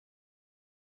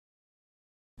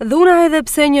Dhuna, edhe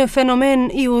pse një fenomen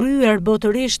i urryer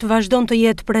botërisht, vazhdon të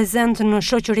jetë prezent në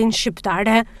shoqërinë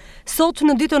shqiptare. Sot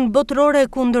në ditën botërore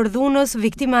kundër dhunës,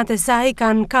 viktimat e saj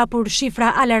kanë kapur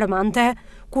shifra alarmante,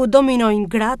 ku dominojnë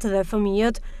gratë dhe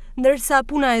fëmijët, ndërsa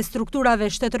puna e strukturave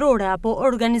shtetërore apo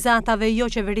organizatave jo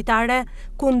qeveritare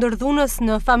kundër dhunës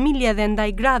në familje dhe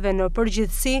ndaj grave në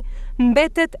përgjithësi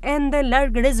mbetet ende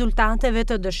larg rezultateve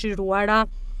të dëshiruara.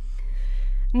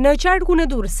 Në qarkun e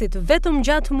Durrësit, vetëm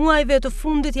gjatë muajve të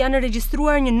fundit janë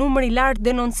regjistruar një numër i lartë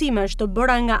denoncimesh të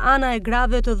bëra nga ana e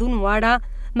grave të dhunuara,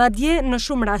 madje në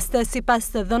shumë raste, sipas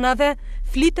të dhënave,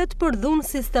 flitet për dhunë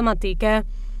sistematike.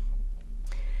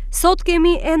 Sot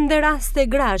kemi ende raste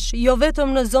grash, jo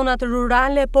vetëm në zonat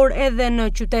rurale, por edhe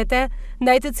në qytete,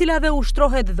 ndaj të cilave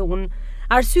ushtrohet dhunë.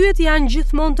 Arsyet janë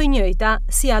gjithmonë të njëjta,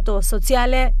 si ato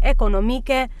sociale,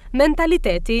 ekonomike,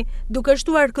 mentaliteti, duke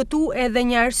shtuar këtu edhe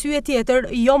një arsye tjetër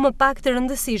jo më pak të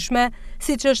rëndësishme,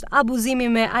 siç është abuzimi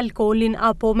me alkoolin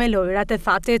apo me lojrat e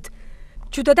fatit.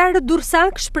 Qytetarët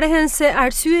durrësak shprehen se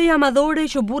arsyeja madhore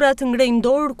që burrat ngrejnë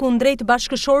dorë kundrejt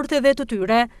bashkëshorteve të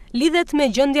tyre lidhet me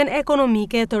gjendjen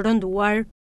ekonomike të rënduar.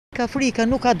 Ka frikë,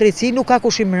 nuk ka drejtësi, nuk ka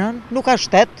kush i mbron, nuk ka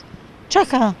shtet. Çka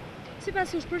ka?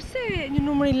 Sipas jush, përse një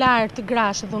numër i lartë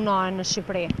grash dhunohen në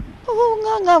Shqipëri?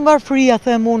 Nga varfëria,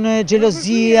 them unë,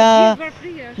 xhelozia,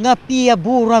 nga pija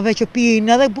burrave që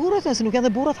pinë, edhe burrat, se nuk janë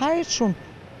dhe burrat harit shumë.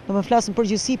 Do me flasën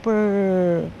përgjithësi për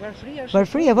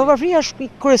varfëria, po varfëria është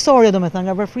kryesore, do me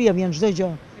thënë, nga varfëria vjen çdo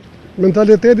gjë.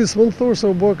 Mentaliteti s'mund të thush se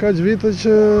u bë kaq vite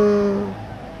që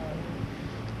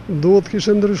duhet të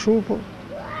kishte ndryshuar, po.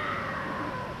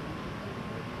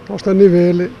 Është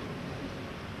niveli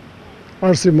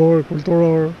arsimor,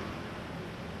 kulturor.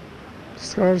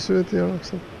 S'ka arsye tjetër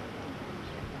kështu.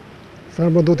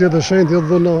 Ferma do të jetë shenjtë, jo të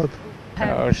dhunohet.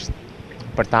 Është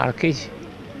për të ardhur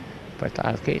për të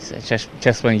ardhur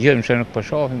që s'po ngjyrëm që nuk po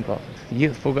shohim, po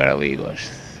gjithë fugaralliku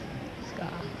është. S'ka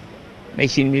me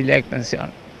 100.000 lekë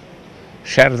pension.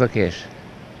 Sherr do kesh.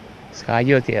 S'ka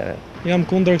gjë tjetër. Jam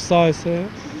kundër kësaj se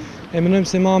e mendojmë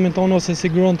se mamin tonë ose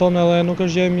si gruan tonë edhe nuk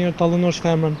është gjë e mirë ta dhunosh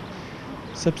femrën.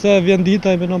 Sepse vjen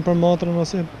dita i menon për motrën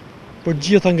ose për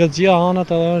gjitha nga gjitha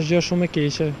anat, edhe është gjë shumë e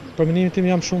keqe. Për mendimin tim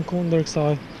jam shumë kundër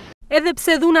kësaj. Edhe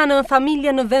pse dhuna në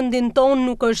familje në vendin tonë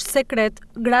nuk është sekret,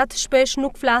 gratë shpesh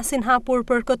nuk flasin hapur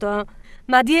për këtë.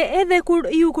 Madje edhe kur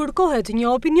ju kërkohet një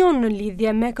opinion në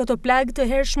lidhje me këtë plagë të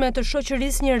hershme të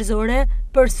shoqërisë njerëzore,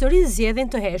 përsëri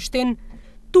zgjedhin të heshtin.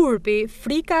 Turpi,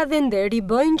 frika dhe nderi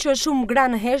bëjnë që shumë gra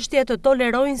në heshtje të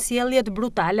tolerojnë sjelljet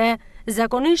brutale,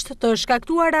 zakonisht të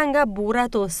shkaktuara nga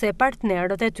burrat ose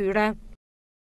partnerët e tyre.